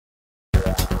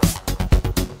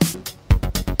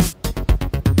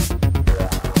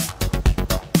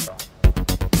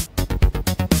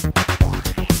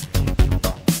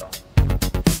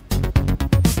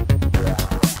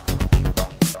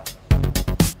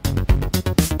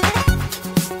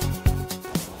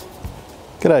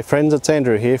G'day friends, it's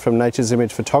Andrew here from Nature's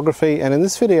Image Photography, and in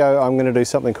this video I'm going to do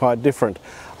something quite different.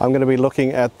 I'm going to be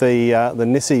looking at the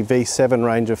NiSi V7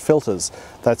 range of filters.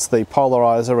 That's the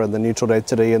polarizer and the neutral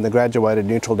density and the graduated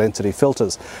neutral density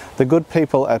filters. The good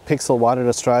people at Pixel One in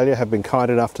Australia have been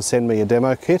kind enough to send me a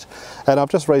demo kit, and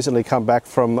I've just recently come back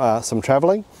from some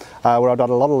travelling where I've done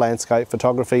a lot of landscape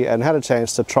photography and had a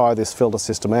chance to try this filter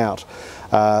system out.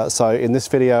 So in this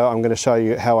video I'm going to show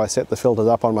you how I set the filters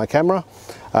up on my camera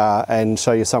and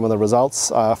show you some of the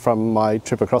results from my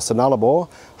trip across the Nullarbor,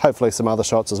 hopefully some other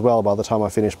shots as well by the time I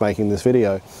finish making this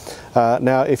video.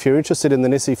 Now if you're interested in the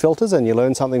NiSi filters and you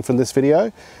learn something from this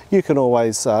video, you can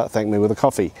always thank me with a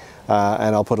coffee,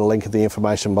 and I'll put a link in the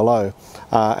information below.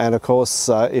 And of course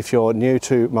if you're new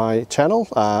to my channel,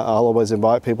 I'll always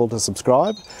invite people to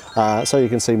subscribe so you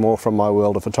can see more from my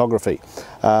world of photography.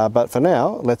 But for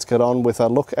now, let's get on with a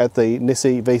look at the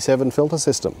NiSi V7 filter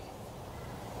system.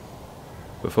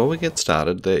 Before we get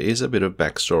started, there is a bit of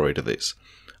backstory to this.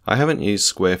 I haven't used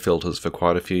square filters for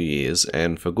quite a few years,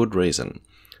 and for good reason.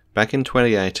 Back in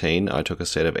 2018, I took a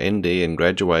set of ND and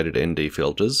graduated ND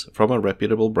filters from a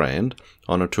reputable brand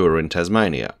on a tour in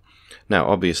Tasmania. Now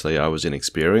obviously I was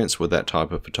inexperienced with that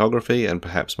type of photography and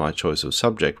perhaps my choice of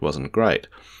subject wasn't great,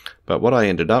 but what I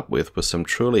ended up with was some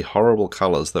truly horrible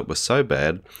colours that were so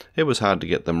bad it was hard to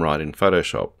get them right in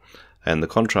Photoshop, and the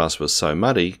contrast was so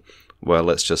muddy, well,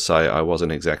 let's just say I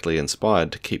wasn't exactly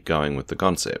inspired to keep going with the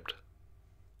concept.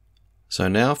 So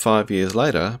now 5 years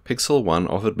later, Pixel One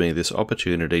offered me this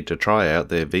opportunity to try out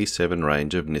their V7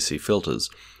 range of NiSi filters,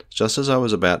 just as I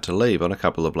was about to leave on a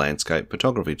couple of landscape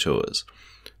photography tours.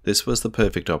 This was the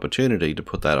perfect opportunity to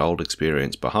put that old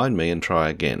experience behind me and try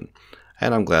again,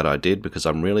 and I'm glad I did because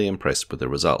I'm really impressed with the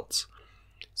results.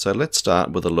 So let's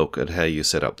start with a look at how you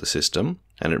set up the system,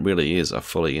 and it really is a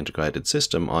fully integrated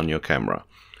system on your camera.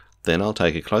 Then I'll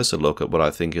take a closer look at what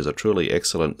I think is a truly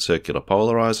excellent circular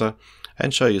polarizer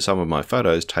and show you some of my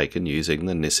photos taken using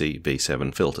the NiSi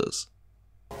V7 filters.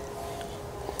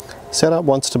 Setup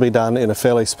wants to be done in a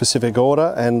fairly specific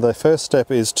order, and the first step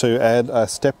is to add a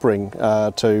step ring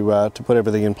to put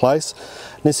everything in place.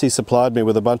 NiSi supplied me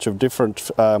with a bunch of different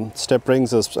step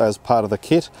rings as part of the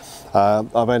kit.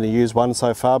 I've only used one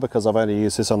so far because I've only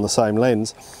used this on the same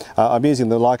lens. I'm using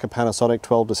the Leica Panasonic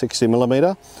 12 to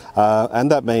 60mm, and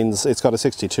that means it's got a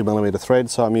 62mm thread,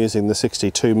 so I'm using the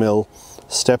 62mm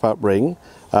step-up ring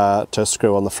to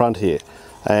screw on the front here.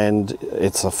 And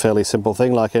it's a fairly simple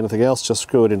thing like anything else, just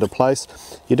screw it into place.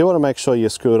 You do want to make sure you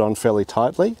screw it on fairly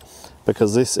tightly,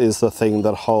 because this is the thing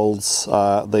that holds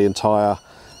the entire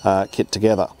kit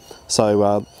together.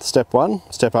 So step one,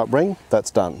 step up ring,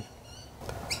 that's done.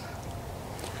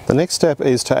 The next step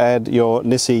is to add your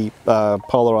NiSi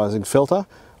polarizing filter,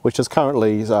 which is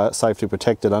currently safely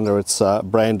protected under its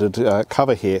branded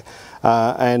cover here.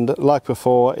 And like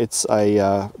before, it's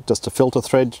just a filter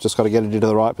thread. You just got to get it into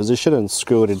the right position and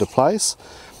screw it into place.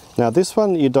 Now this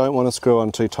one you don't want to screw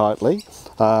on too tightly,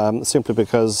 simply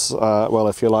because, well,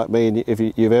 if you're like me and if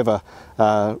you've ever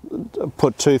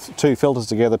put two filters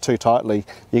together too tightly,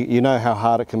 you know how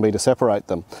hard it can be to separate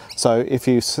them. So if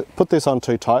you put this on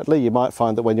too tightly, you might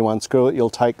find that when you unscrew it,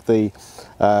 you'll take the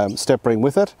step ring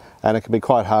with it, and it can be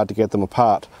quite hard to get them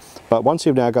apart. But once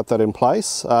you've now got that in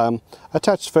place,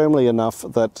 attached firmly enough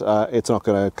that it's not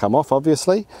going to come off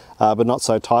obviously, but not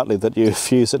so tightly that you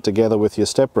fuse it together with your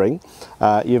step ring,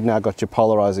 you've now got your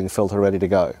polarizing filter ready to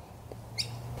go.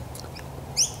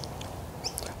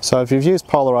 So if you've used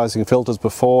polarizing filters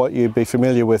before, you'd be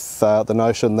familiar with the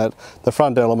notion that the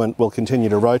front element will continue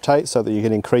to rotate so that you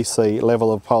can increase the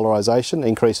level of polarization,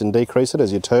 increase and decrease it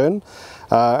as you turn,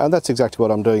 and that's exactly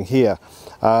what I'm doing here.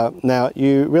 Now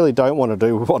you really don't want to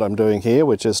do what I'm doing here,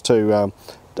 which is to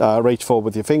reach forward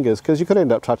with your fingers, because you could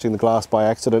end up touching the glass by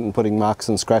accident and putting marks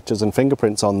and scratches and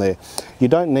fingerprints on there. You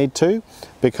don't need to,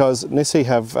 because NiSi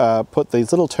have put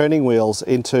these little turning wheels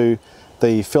into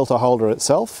the filter holder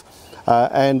itself.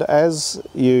 And as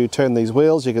you turn these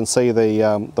wheels, you can see the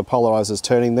polarizers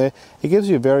turning there. It gives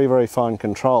you very, very fine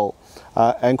control.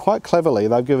 And quite cleverly,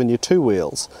 they've given you two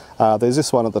wheels. There's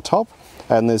this one at the top,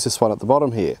 and there's this one at the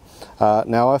bottom here.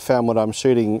 Now I found when I'm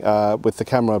shooting with the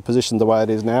camera positioned the way it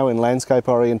is now in landscape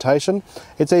orientation,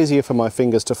 it's easier for my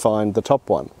fingers to find the top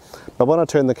one. But when I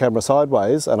turn the camera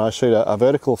sideways and I shoot a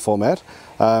vertical format,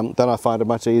 then I find it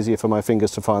much easier for my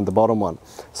fingers to find the bottom one.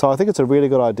 So I think it's a really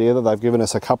good idea that they've given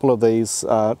us a couple of these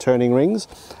turning rings,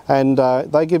 and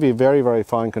they give you very, very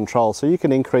fine control, so you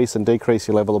can increase and decrease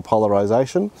your level of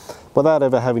polarization without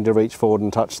ever having to reach forward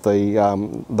and touch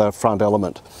the front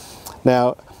element.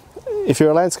 Now If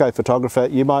you're a landscape photographer,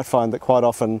 you might find that quite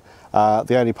often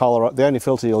the only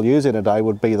filter you'll use in a day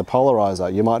would be the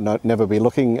polarizer. You might never be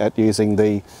looking at using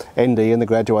the ND and the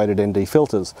graduated ND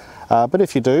filters. But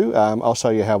if you do, I'll show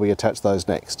you how we attach those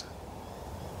next.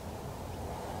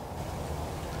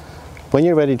 When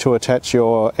you're ready to attach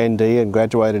your ND and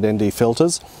graduated ND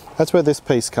filters, that's where this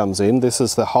piece comes in. This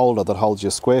is the holder that holds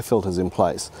your square filters in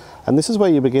place. And this is where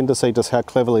you begin to see just how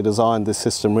cleverly designed this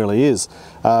system really is,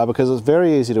 because it's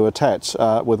very easy to attach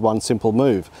with one simple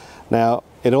move. Now,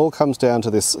 it all comes down to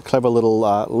this clever little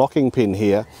locking pin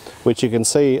here, which you can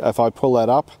see if I pull that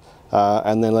up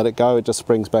and then let it go, it just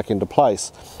springs back into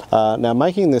place. Now,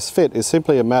 making this fit is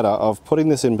simply a matter of putting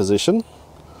this in position,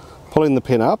 pulling the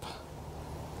pin up,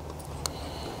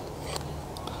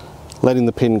 letting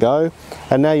the pin go,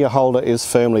 and now your holder is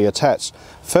firmly attached.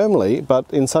 Firmly, but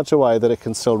in such a way that it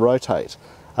can still rotate.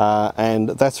 And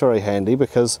that's very handy,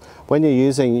 because when you're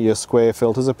using your square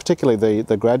filters, and particularly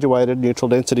the graduated neutral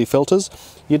density filters,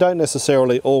 you don't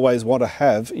necessarily always want to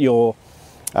have your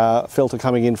filter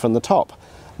coming in from the top.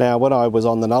 Now, when I was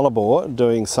on the Nullarbor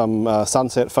doing some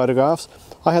sunset photographs,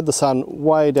 I had the sun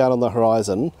way down on the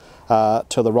horizon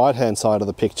to the right hand side of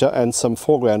the picture and some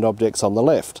foreground objects on the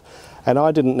left. And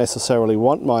I didn't necessarily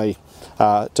want my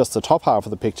just the top half of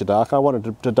the picture dark. I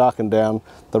wanted to darken down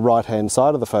the right hand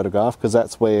side of the photograph, because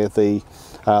that's where the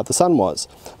sun was.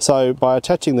 So by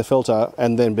attaching the filter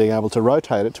and then being able to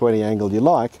rotate it to any angle you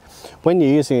like, when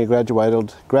you're using a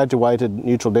graduated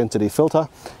neutral density filter,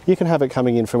 you can have it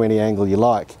coming in from any angle you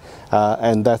like.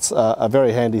 And that's a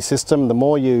very handy system. The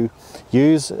more you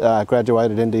use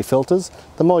graduated ND filters,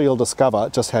 the more you'll discover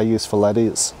just how useful that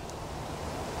is.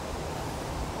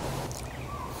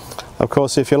 Of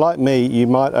course, if you're like me, you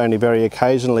might only very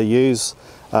occasionally use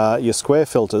your square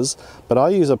filters, but I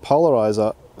use a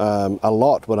polarizer a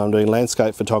lot when I'm doing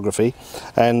landscape photography.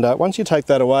 And once you take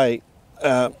that away,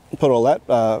 put all that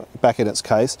back in its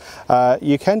case,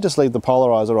 you can just leave the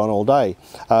polarizer on all day.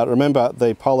 Remember,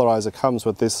 the polarizer comes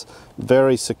with this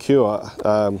very secure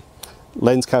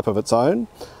lens cap of its own.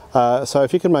 So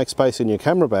if you can make space in your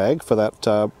camera bag for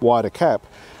that wider cap,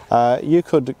 you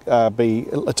could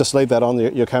just leave that on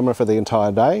your camera for the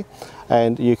entire day,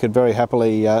 and you could very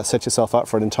happily set yourself up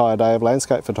for an entire day of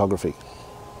landscape photography.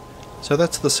 So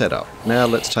that's the setup. Now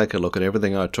let's take a look at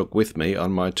everything I took with me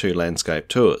on my 2 landscape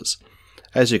tours.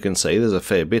 As you can see, there's a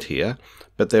fair bit here,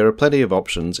 but there are plenty of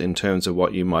options in terms of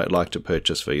what you might like to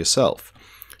purchase for yourself.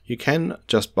 You can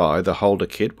just buy the holder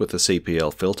kit with the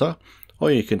CPL filter,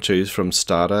 or you can choose from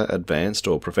starter, advanced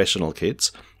or professional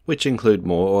kits, which include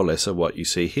more or less of what you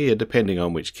see here depending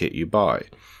on which kit you buy.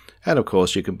 And of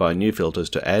course you can buy new filters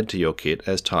to add to your kit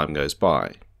as time goes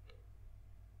by.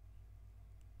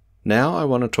 Now I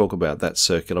want to talk about that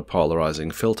circular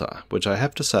polarizing filter, which I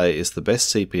have to say is the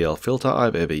best CPL filter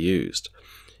I've ever used.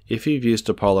 If you've used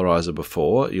a polarizer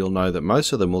before, you'll know that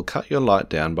most of them will cut your light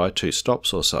down by 2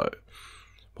 stops or so.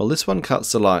 Well, this one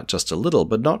cuts the light just a little,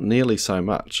 but not nearly so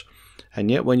much. And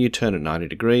yet when you turn it 90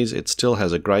 degrees, it still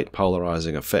has a great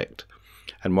polarizing effect.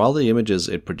 And while the images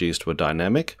it produced were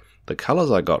dynamic, the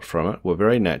colours I got from it were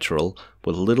very natural,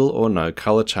 with little or no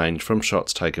colour change from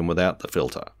shots taken without the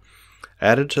filter.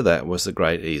 Added to that was the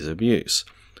great ease of use.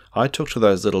 I took to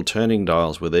those little turning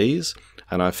dials with ease,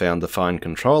 and I found the fine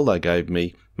control they gave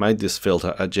me made this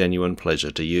filter a genuine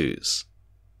pleasure to use.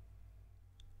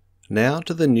 Now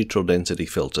to the neutral density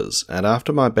filters, and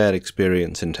after my bad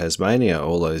experience in Tasmania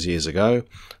all those years ago,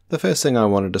 the first thing I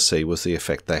wanted to see was the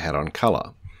effect they had on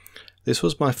colour. This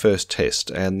was my first test,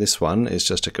 and this one is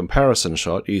just a comparison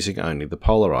shot using only the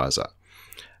polarizer.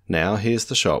 Now here's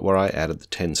the shot where I added the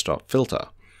 10-stop filter.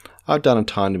 I've done a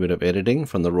tiny bit of editing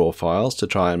from the raw files to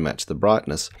try and match the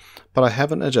brightness, but I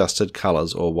haven't adjusted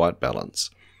colours or white balance.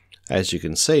 As you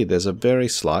can see, there's a very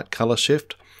slight colour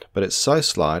shift, but it's so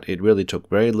slight it really took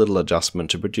very little adjustment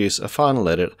to produce a final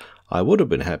edit I would have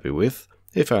been happy with,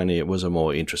 if only it was a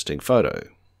more interesting photo.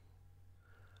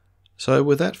 So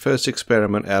with that first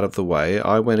experiment out of the way,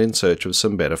 I went in search of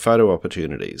some better photo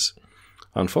opportunities.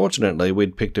 Unfortunately,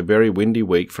 we'd picked a very windy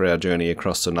week for our journey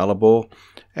across the Nullarbor,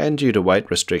 and due to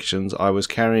weight restrictions I was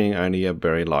carrying only a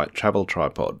very light travel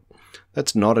tripod.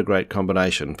 That's not a great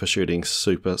combination for shooting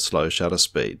super slow shutter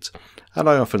speeds, and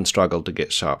I often struggled to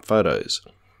get sharp photos.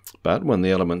 But when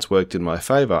the elements worked in my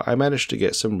favour, I managed to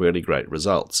get some really great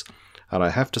results, and I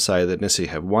have to say that NiSi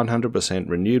have 100%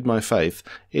 renewed my faith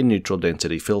in neutral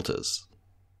density filters.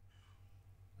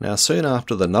 Now soon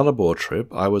after the Nullarbor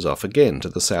trip, I was off again to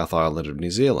the South Island of New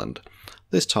Zealand,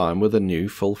 this time with a new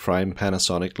full-frame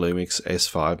Panasonic Lumix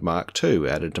S5 Mark II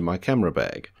added to my camera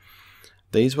bag.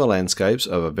 These were landscapes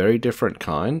of a very different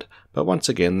kind, but once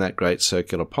again that great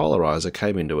circular polarizer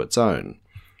came into its own.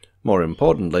 More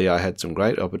importantly, I had some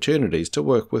great opportunities to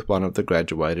work with one of the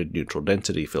graduated neutral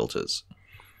density filters.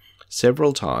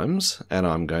 Several times, and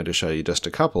I'm going to show you just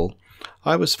a couple,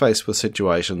 I was faced with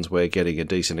situations where getting a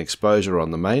decent exposure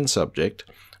on the main subject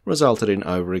resulted in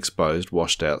overexposed,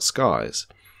 washed out skies.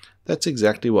 That's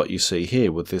exactly what you see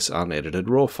here with this unedited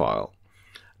RAW file.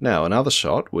 Now another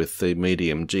shot with the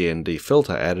medium GND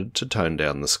filter added to tone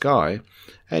down the sky,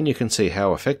 and you can see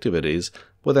how effective it is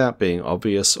without being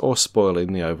obvious or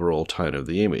spoiling the overall tone of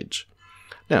the image.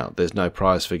 Now there's no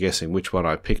prize for guessing which one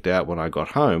I picked out when I got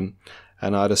home,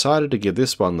 and I decided to give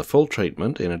this one the full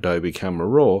treatment in Adobe Camera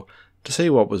Raw to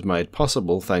see what was made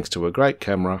possible thanks to a great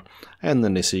camera and the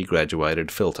NiSi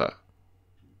graduated filter.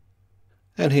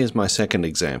 And here's my second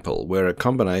example, where a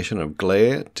combination of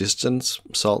glare, distance,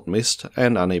 salt mist,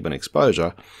 and uneven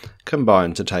exposure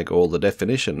combined to take all the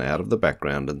definition out of the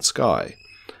background and sky.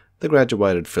 The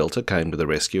graduated filter came to the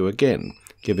rescue again,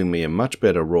 giving me a much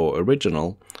better raw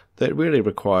original that really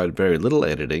required very little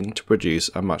editing to produce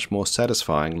a much more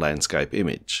satisfying landscape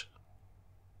image.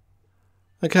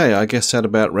 Okay, I guess that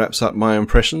about wraps up my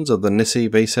impressions of the NiSi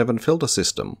V7 Filter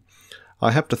System. I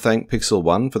have to thank Pixel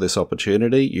One for this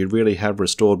opportunity. You really have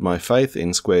restored my faith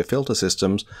in square filter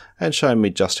systems and shown me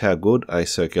just how good a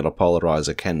circular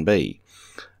polarizer can be.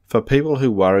 For people who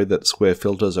worry that square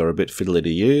filters are a bit fiddly to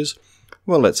use,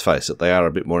 well, let's face it, they are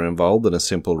a bit more involved than a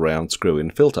simple round screw-in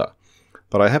filter.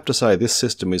 But I have to say this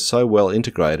system is so well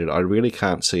integrated I really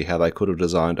can't see how they could have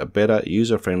designed a better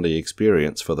user-friendly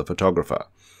experience for the photographer.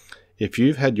 If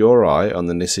you've had your eye on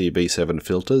the NiSi V7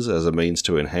 filters as a means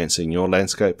to enhancing your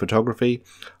landscape photography,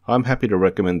 I'm happy to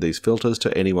recommend these filters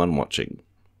to anyone watching.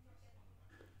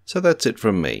 So that's it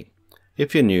from me.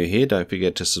 If you're new here, don't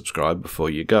forget to subscribe before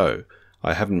you go.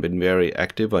 I haven't been very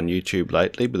active on YouTube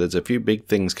lately, but there's a few big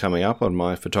things coming up on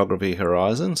my photography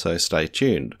horizon, so stay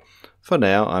tuned. For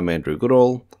now, I'm Andrew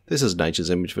Goodall. This is Nature's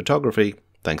Image Photography.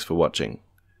 Thanks for watching.